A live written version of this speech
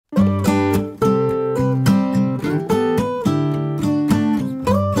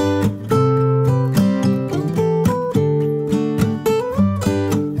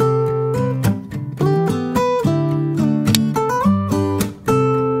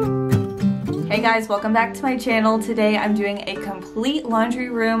Hey guys, welcome back to my channel. Today I'm doing a complete laundry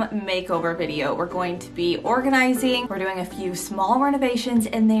room makeover video. We're going to be organizing. We're doing a few small renovations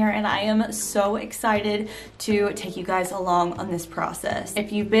in there and I am so excited to take you guys along on this process.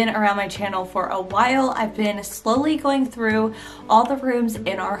 If you've been around my channel for a while, I've been slowly going through all the rooms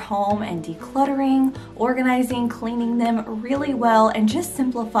in our home and decluttering, organizing, cleaning them really well, and just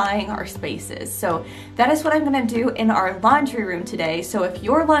simplifying our spaces. So that is what I'm gonna do in our laundry room today. So if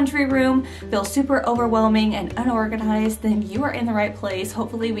your laundry room feels super overwhelming and unorganized, then you are in the right place.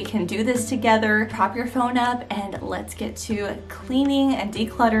 Hopefully we can do this together. Prop your phone up and let's get to cleaning and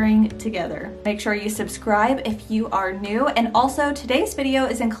decluttering together. Make sure you subscribe if you are new. And also today's video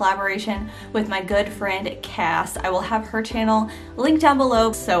is in collaboration with my good friend Cass. I will have her channel linked down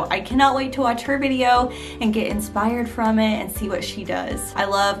below, so I cannot wait to watch her video and get inspired from it and see what she does. I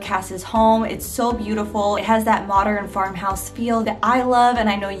love Cass's home. It's so beautiful. It has that modern farmhouse feel that I love, and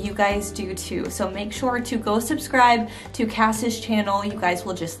I know you guys do too. So make sure to go subscribe to Cass's channel. You guys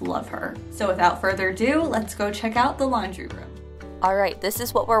will just love her. So without further ado, let's go check out the laundry room. Alright, this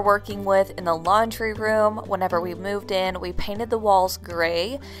is what we're working with in the laundry room. Whenever we moved in, we painted the walls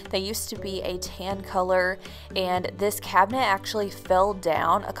gray. They used to be a tan color, and this cabinet actually fell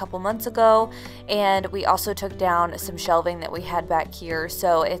down a couple months ago, and we also took down some shelving that we had back here,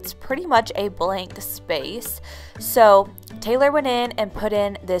 so it's pretty much a blank space. So Taylor went in and put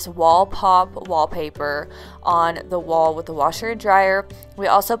in this wall pop wallpaper on the wall with the washer and dryer. We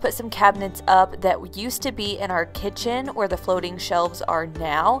also put some cabinets up that used to be in our kitchen where the floating shelves are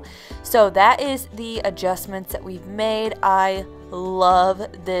now. So that is the adjustments that we've made. I love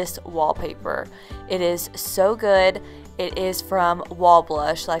this wallpaper. It is so good. It is from Wall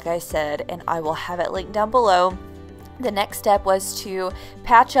Blush, like I said, and I will have it linked down below. The next step was to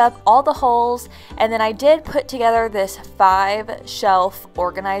patch up all the holes, and then I did put together this 5-shelf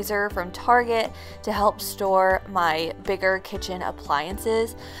organizer from Target to help store my bigger kitchen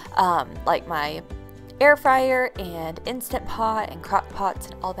appliances, like my air fryer and Instant Pot and crock pots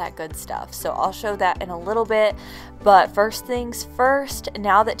and all that good stuff. So I'll show that in a little bit, but first things first,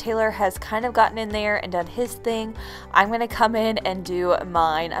 now that Taylor has kind of gotten in there and done his thing, I'm gonna come in and do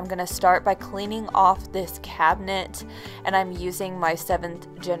mine. I'm gonna start by cleaning off this cabinet, and I'm using my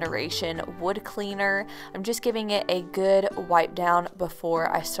 7th generation wood cleaner. I'm just giving it a good wipe down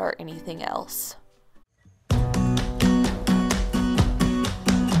before I start anything else.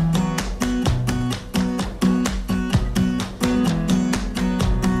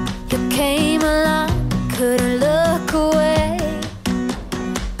 Came along, couldn't look away.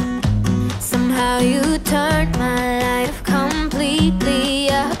 Somehow you turned my life completely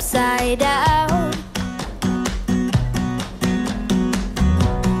upside down.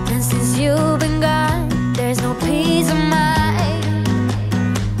 And since you've been gone, there's no peace of mind.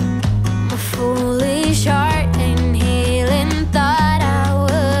 My foolish heart and healing thought I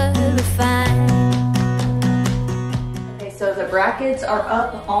would be fine. So the brackets are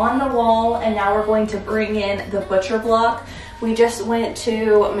up on the wall, and now we're going to bring in the butcher block. We just went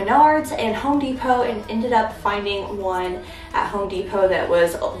to Menards and Home Depot and ended up finding one at Home Depot that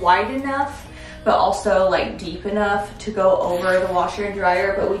was wide enough but also like deep enough to go over the washer and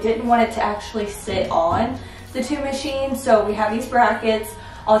dryer, but we didn't want it to actually sit on the 2 machines. So we have these brackets.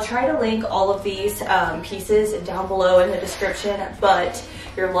 I'll try to link all of these pieces down below in the description, but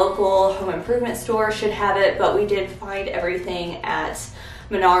your local home improvement store should have it, but we did find everything at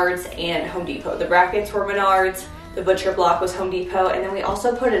Menards and Home Depot. The brackets were Menards, the butcher block was Home Depot, and then we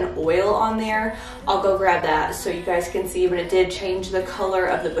also put an oil on there. I'll go grab that so you guys can see, but it did change the color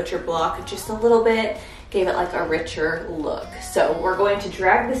of the butcher block just a little bit, gave it like a richer look. So we're going to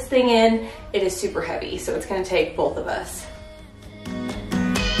drag this thing in. It is super heavy, so it's gonna take both of us.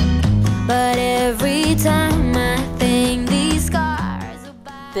 But every time I think these scars.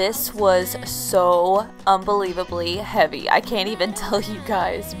 This was so unbelievably heavy. I can't even tell you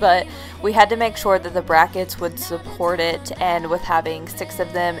guys, but we had to make sure that the brackets would support it, and with having 6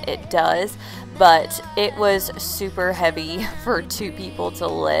 of them, it does. But it was super heavy for 2 people to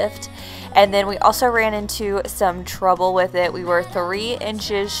lift. And then we also ran into some trouble with it. We were 3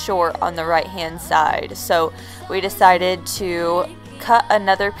 inches short on the right-hand side, so we decided to cut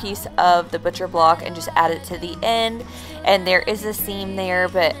another piece of the butcher block and just add it to the end, and there is a seam there,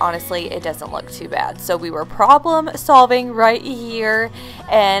 but honestly it doesn't look too bad. So we were problem solving right here,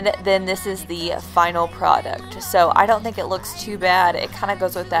 and then this is the final product. So I don't think it looks too bad. It kind of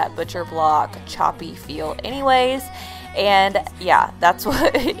goes with that butcher block choppy feel anyways, And yeah, that's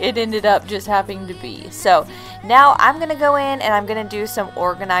what it ended up just having to be. So now I'm gonna go in and I'm gonna do some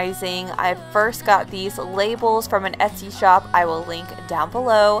organizing. I first got these labels from an Etsy shop. I will link down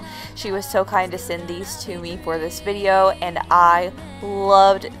below. She was so kind to send these to me for this video, and I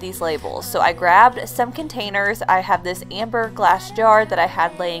loved these labels. So I grabbed some containers. I have this amber glass jar that I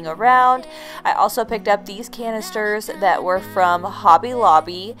had laying around. I also picked up these canisters that were from Hobby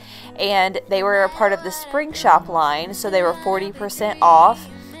Lobby, and they were a part of the spring shop line, so they were 40% off.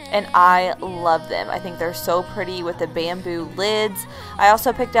 And I love them. I think they're so pretty with the bamboo lids. I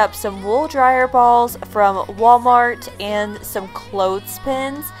also picked up some wool dryer balls from Walmart and some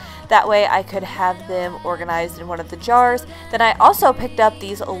clothespins. That way I could have them organized in one of the jars. Then I also picked up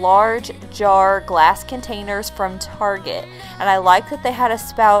these large jar glass containers from Target. And I like that they had a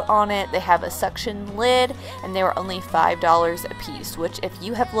spout on it. They have a suction lid, and they were only $5 a piece, which if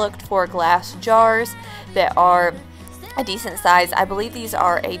you have looked for glass jars that are a decent size, I believe these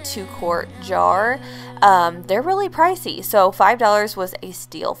are a 2-quart jar. They're really pricey, so $5 was a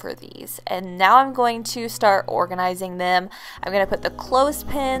steal for these. And now I'm going to start organizing them. I'm going to put the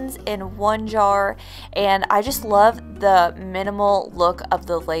clothespins in one jar, and I just love the minimal look of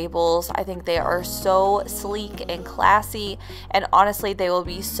the labels. I think they are so sleek and classy, and honestly they will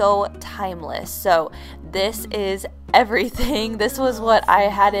be so timeless. So this is everything. This was what I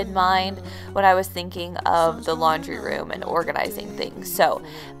had in mind when I was thinking of the laundry room and organizing things. So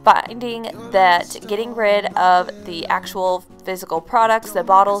finding that getting rid of the actual physical products, the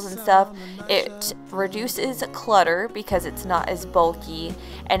bottles and stuff, it reduces clutter because it's not as bulky,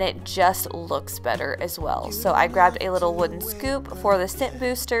 and it just looks better as well. So I grabbed a little wooden scoop for the scent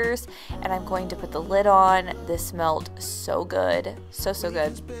boosters, and I'm going to put the lid on. This smelled so good, so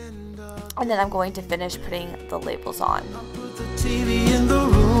good. And then I'm going to finish putting the labels on. Put the TV in the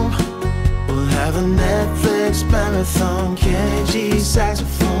room. We'll have a Netflix marathon, Kenny G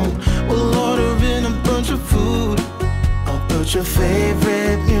saxophone. We'll order in a bunch of food. I'll put your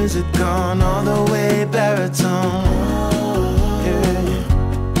favorite music on, all the way baritone. Yeah.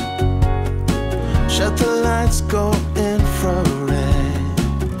 Shut the lights, go infrared.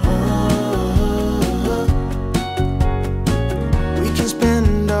 We can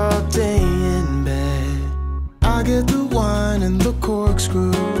spend all day in bed. I get the wine and the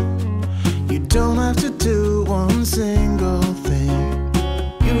corkscrew. You don't have to do one single thing.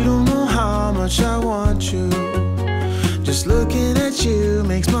 You don't know how much I want you. Just looking at you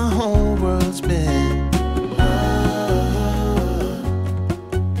makes my whole world spin.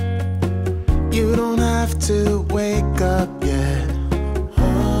 You don't have to wake up yet.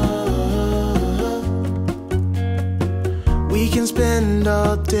 We can spend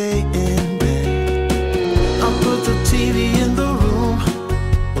all day in bed. I'll put the TV in the room.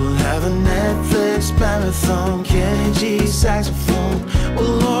 We'll have a Netflix marathon, Kenny G saxophone.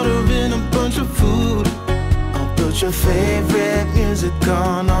 We'll order in a bunch of food. I'll put your favorite music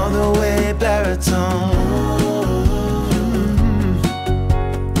on, all the way baritone.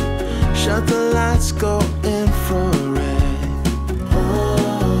 Shut the lights, go infrared.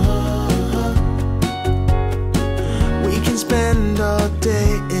 We can spend all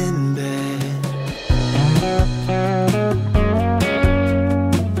day in bed.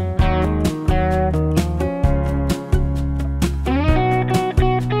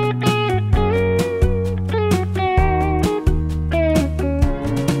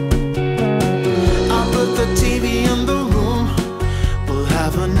 I'll put the TV in the room. We'll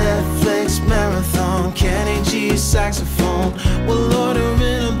have a Netflix marathon, Kenny G saxophone. We'll order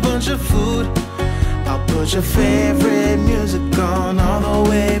in a bunch of food. I'll put your favorite music on, all the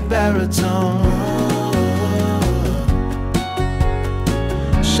way baritone.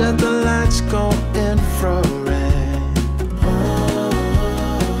 Shut the lights, go infrared.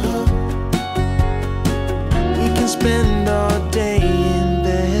 We can spend all day in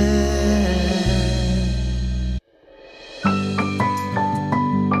bed.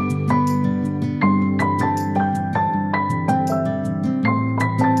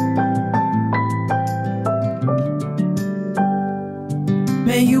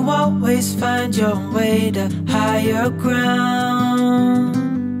 May you always find your way to higher ground.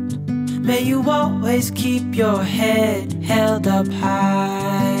 May you always keep your head held up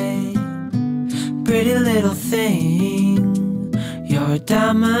high. Pretty little thing, you're a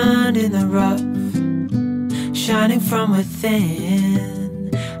diamond in the rough, shining from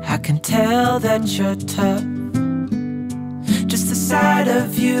within. I can tell that you're tough. Just the sight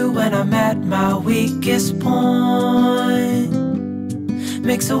of you when I'm at my weakest point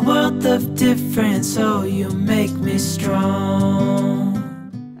makes a world of difference, so you make me strong.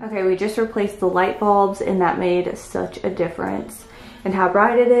 Okay, we just replaced the light bulbs and that made such a difference in how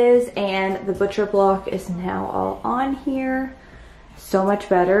bright it is, and the butcher block is now all on here. So much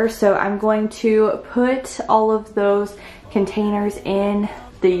better. So I'm going to put all of those containers in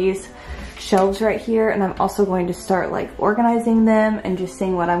these shelves right here, and I'm also going to start like organizing them and just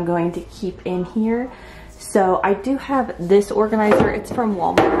seeing what I'm going to keep in here. So I do have this organizer. It's from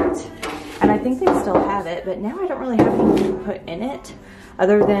Walmart and I think they still have it, but now I don't really have anything to put in it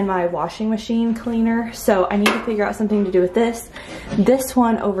other than my washing machine cleaner. So I need to figure out something to do with this. This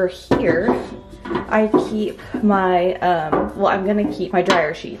one over here, I keep my, well, I'm gonna keep my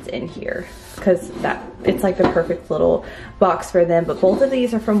dryer sheets in here because it's like the perfect little box for them. But both of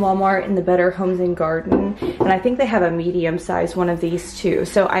these are from Walmart in the Better Homes and Garden, and I think they have a medium size one of these too.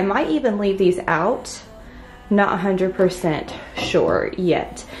 So I might even leave these out, not 100% sure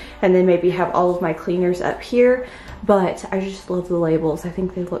yet, and then maybe have all of my cleaners up here. But I just love the labels. I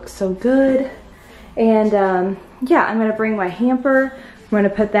think they look so good. And yeah, I'm gonna bring my hamper. I'm gonna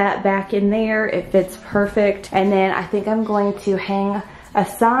put that back in there. It fits perfect. And then I think I'm going to hang a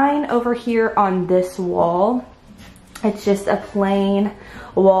sign over here on this wall. It's just a plain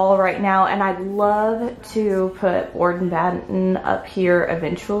wall right now, and I'd love to put board and batten up here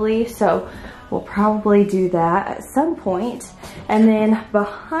eventually. So we'll probably do that at some point. And then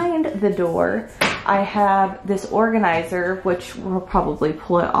behind the door, I have this organizer, which we'll probably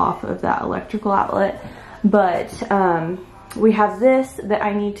pull it off of that electrical outlet. But we have this that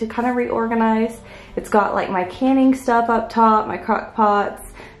I need to kind of reorganize. It's got like my canning stuff up top, my crock pots,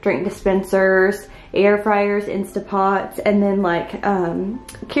 drink dispensers, air fryers, Instapots, and then like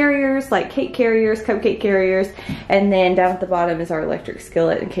carriers, like cake carriers, cupcake carriers, and then down at the bottom is our electric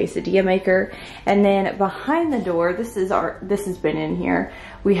skillet and quesadilla maker. And then behind the door, this has been in here,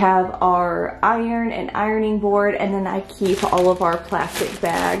 we have our iron and ironing board, and then I keep all of our plastic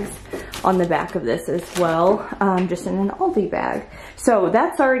bags on the back of this as well, just in an Aldi bag. So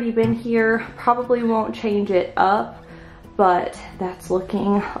that's already been here. Probably won't change it up, but that's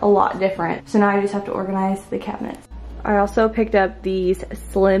looking a lot different. So now I just have to organize the cabinets. I also picked up these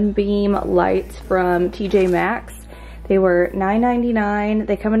Slim Beam lights from TJ Maxx. They were $9.99.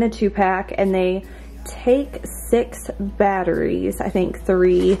 They come in a 2-pack, and they take 6 batteries, I think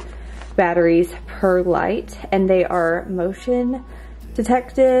 3 batteries per light, and they are motion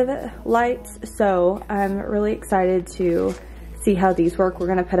detective lights. So I'm really excited to see how these work. We're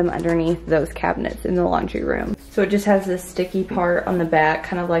gonna put them underneath those cabinets in the laundry room. So it just has this sticky part on the back,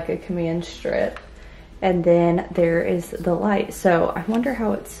 kind of like a command strip, and then there is the light. So I wonder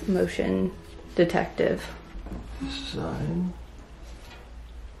how it's motion detective. Sign.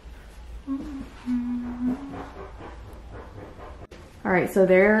 All right, so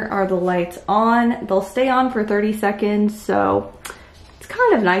there are the lights on. They'll stay on for 30 seconds, so it's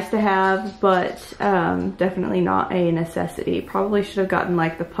kind of nice to have, but definitely not a necessity. Probably should have gotten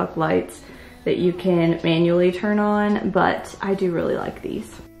like the puck lights that you can manually turn on, but I do really like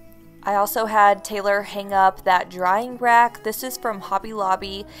these. I also had Taylor hang up that drying rack. This is from Hobby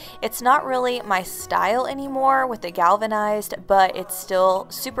Lobby. It's not really my style anymore with the galvanized, but it's still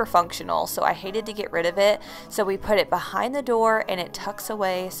super functional, so I hated to get rid of it. So we put it behind the door and it tucks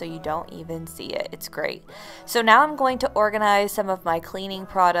away so you don't even see it. It's great. So now I'm going to organize some of my cleaning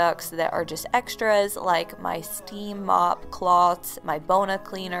products that are just extras, like my steam mop cloths, my Bona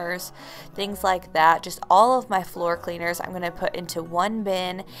cleaners, things like that. Just all of my floor cleaners I'm going to put into one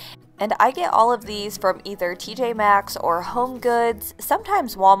bin. And I get all of these from either TJ Maxx or Home Goods,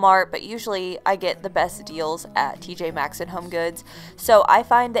 sometimes Walmart, but usually I get the best deals at TJ Maxx and Home Goods. So I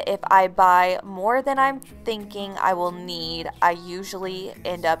find that if I buy more than I'm thinking I will need, I usually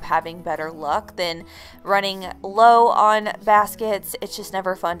end up having better luck than running low on baskets. It's just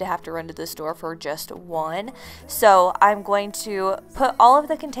never fun to have to run to the store for just one. So I'm going to put all of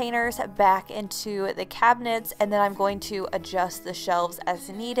the containers back into the cabinets, and then I'm going to adjust the shelves as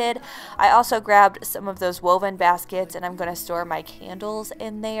needed. I also grabbed some of those woven baskets, and I'm going to store my candles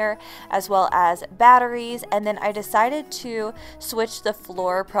in there as well as batteries. And then I decided to switch the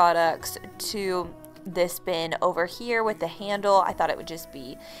floor products to this bin over here with the handle. I thought it would just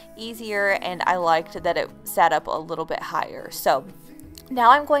be easier, and I liked that it sat up a little bit higher. So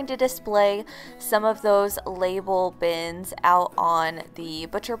now I'm going to display some of those label bins out on the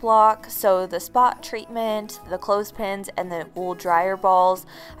butcher block. So the spot treatment, the clothespins, and the wool dryer balls,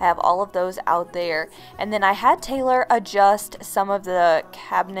 I have all of those out there. And then I had Taylor adjust some of the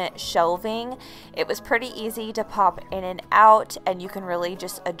cabinet shelving. It was pretty easy to pop in and out, and you can really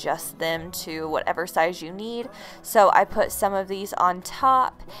just adjust them to whatever size you need. So I put some of these on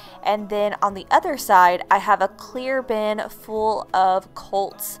top, and then on the other side I have a clear bin full of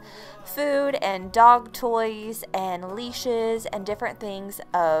Colt's food and dog toys and leashes and different things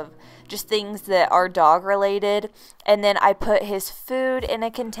of just things that are dog related. And then I put his food in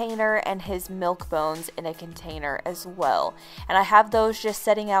a container and his milk bones in a container as well. And I have those just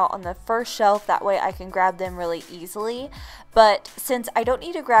sitting out on the first shelf, that way I can grab them really easily. But since I don't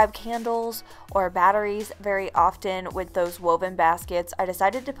need to grab candles or batteries very often with those woven baskets, I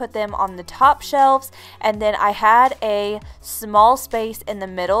decided to put them on the top shelves, and then I had a small space in the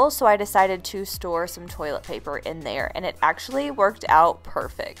middle, so I decided to store some toilet paper in there, and it actually worked out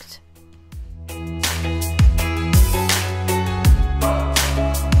perfect.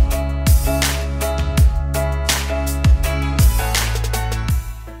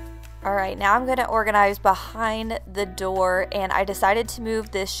 Alright, now I'm going to organize behind the door, and I decided to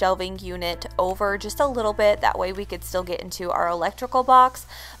move this shelving unit over just a little bit, that way we could still get into our electrical box,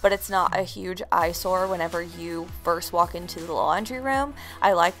 but it's not a huge eyesore whenever you first walk into the laundry room.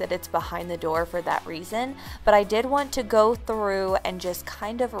 I like that it's behind the door for that reason, but I did want to go through and just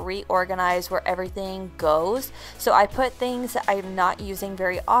kind of reorganize where everything goes. So I put things that I'm not using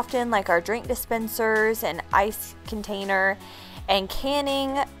very often, like our drink dispensers and ice container and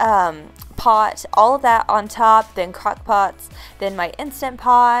canning pot, all of that on top, then crock pots, then my Instant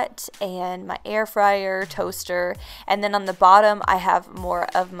Pot and my air fryer, toaster, and then on the bottom I have more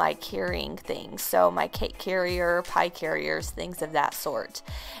of my carrying things, so my cake carrier, pie carriers, things of that sort.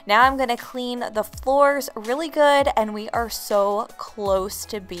 Now I'm going to clean the floors really good, and we are so close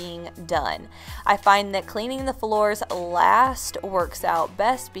to being done. I find that cleaning the floors last works out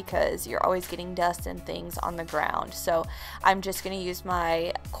best because you're always getting dust and things on the ground. So I'm just going to use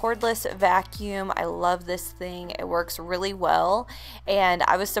my cordless vacuum. I love this thing. It works really well, and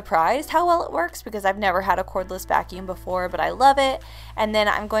I was surprised how well it works because I've never had a cordless vacuum before, but I love it. And then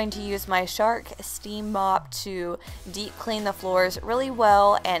I'm going to use my Shark steam mop to deep clean the floors really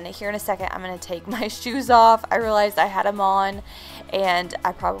well. And here in a second I'm going to take my shoes off. I realized I had them on and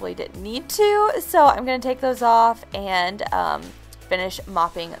I probably didn't need to, so I'm going to take those off and finish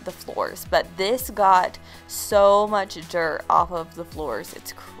mopping the floors. But this got so much dirt off of the floors,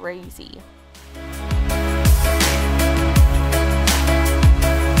 it's crazy.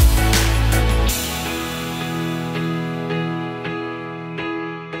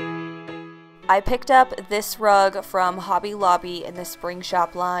 I picked up this rug from Hobby Lobby in the Spring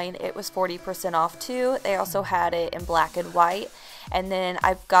Shop line. It was 40% off too. They also had it in black and white. And then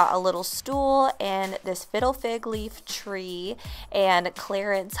I've got a little stool and this fiddle fig leaf tree and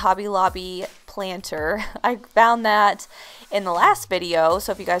clearance Hobby Lobby planter. I found that in the last video,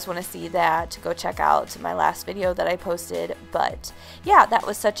 so if you guys want to see that, go check out my last video that I posted. But yeah, that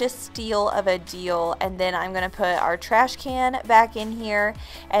was such a steal of a deal. And then I'm going to put our trash can back in here,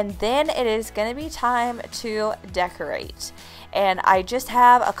 and then it is going to be time to decorate. And I just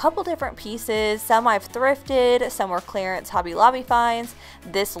have a couple different pieces. Some I've thrifted, some were clearance Hobby Lobby finds.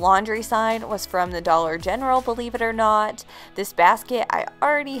 This laundry sign was from the Dollar General, believe it or not. This basket I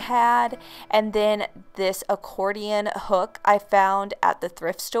already had. And then this accordion hook I found at the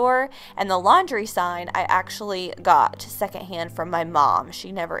thrift store. And the laundry sign I actually got secondhand from my mom.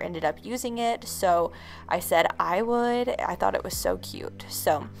 She never ended up using it, so I said I would. I thought it was so cute.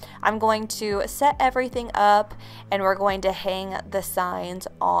 So I'm going to set everything up, and we're going to hang the signs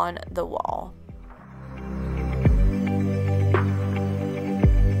on the wall.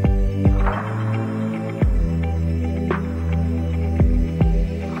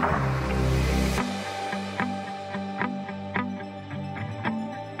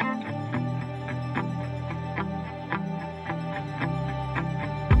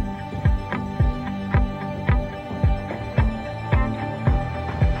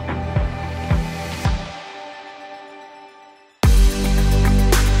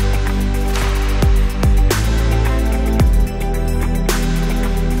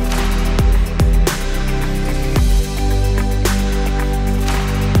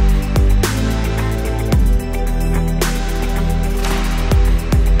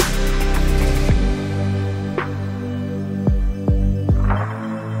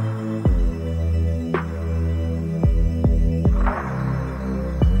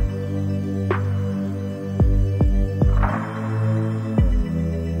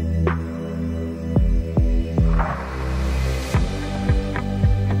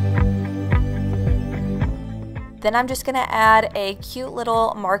 Then I'm just going to add a cute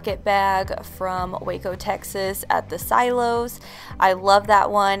little market bag from Waco, Texas at the Silos. I love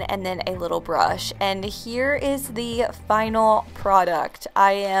that one. And then a little brush. And here is the final product.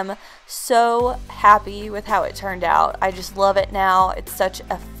 I am so happy with how it turned out. I just love it now. It's such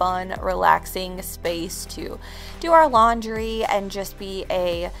a fun, relaxing space to do our laundry and just be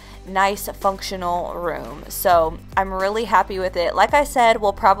a nice functional room. So I'm really happy with it. Like I said,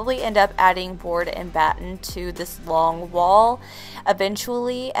 we'll probably end up adding board and batten to this long wall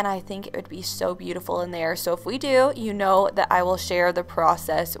eventually, and I think it would be so beautiful in there. So if we do, you know that I will share the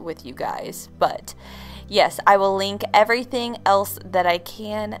process with you guys. But yes, I will link everything else that I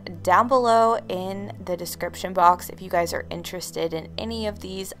can down below in the description box if you guys are interested in any of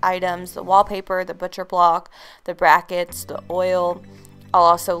these items, the wallpaper, the butcher block, the brackets, the oil. I'll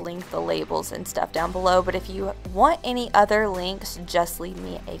also link the labels and stuff down below, but if you want any other links, just leave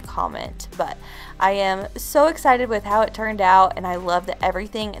me a comment. But I am so excited with how it turned out, and I love that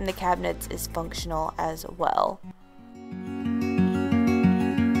everything in the cabinets is functional as well.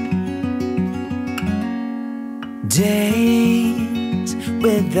 Days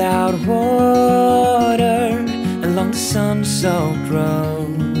without water along the sun-soaked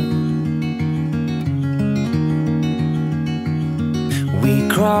road. We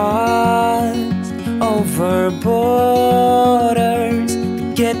crossed over borders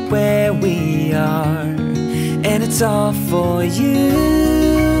to get where we are, and it's all for you.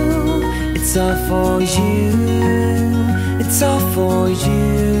 It's all for you. It's all for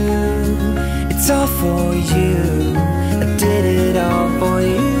you. It's all for you. I did it all for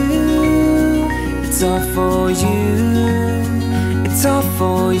you. It's all for you. It's all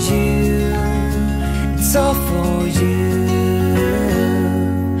for you. It's all for you.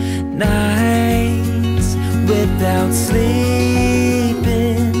 Nights without sleeping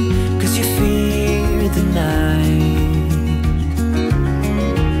 'cause you fear the night,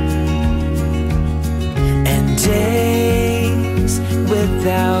 and days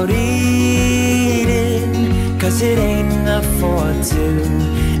without eating 'cause it ain't enough for two,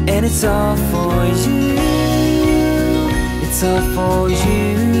 and it's all for you. It's all for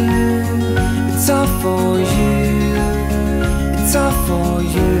you. It's all for you. It's all for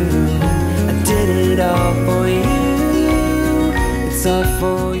you. I did it all for you. It's all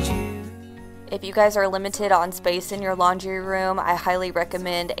for you. If you guys are limited on space in your laundry room, I highly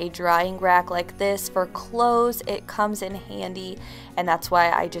recommend a drying rack like this for clothes. It comes in handy, and that's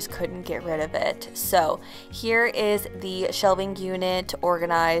why I just couldn't get rid of it. So here is the shelving unit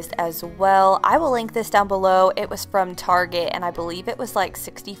organized as well. I will link this down below. It was from Target, and I believe it was like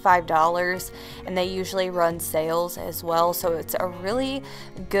 $65, and they usually run sales as well, so it's a really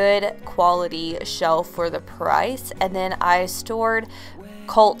good quality shelf for the price. And then I stored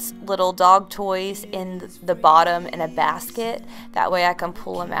Colt's little dog toys in the bottom in a basket. That way I can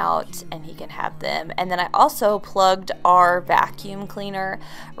pull them out and he can have them. And then I also plugged our vacuum cleaner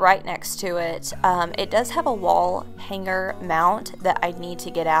right next to it. It does have a wall hanger mount that I need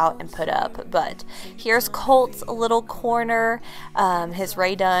to get out and put up. But here's Colt's little corner, his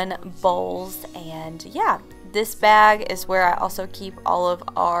Ray Dunn bowls, and yeah, this bag is where I also keep all of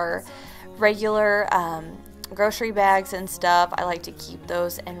our regular grocery bags and stuff. I like to keep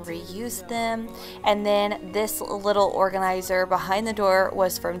those and reuse them. And then this little organizer behind the door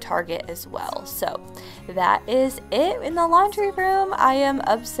was from Target as well. So that is it in the laundry room. I am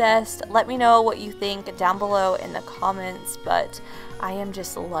obsessed. Let me know what you think down below in the comments, but I am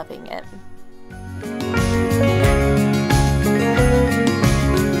just loving it.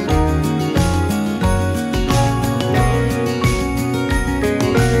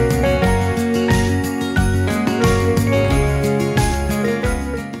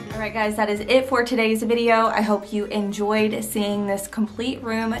 Guys, that is it for today's video. I hope you enjoyed seeing this complete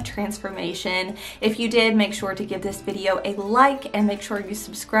room transformation. If you did, make sure to give this video a like and make sure you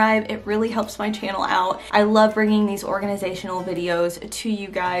subscribe. It really helps my channel out. I love bringing these organizational videos to you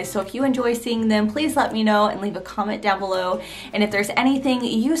guys. So if you enjoy seeing them, please let me know and leave a comment down below. And if there's anything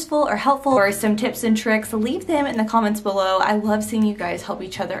useful or helpful or some tips and tricks, leave them in the comments below. I love seeing you guys help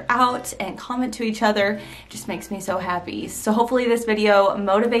each other out and comment to each other. It just makes me so happy. So hopefully this video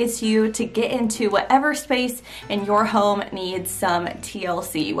motivates you to get into whatever space in your home needs some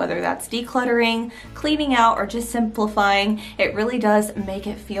TLC, whether that's decluttering, cleaning out, or just simplifying. It really does make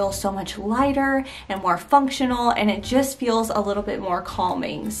it feel so much lighter and more functional, and it just feels a little bit more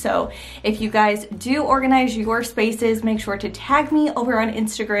calming. So if you guys do organize your spaces, make sure to tag me over on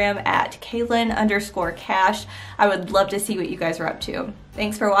Instagram at kailyn_cash. I would love to see what you guys are up to.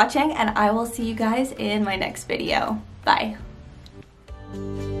 Thanks for watching, and I will see you guys in my next video. Bye.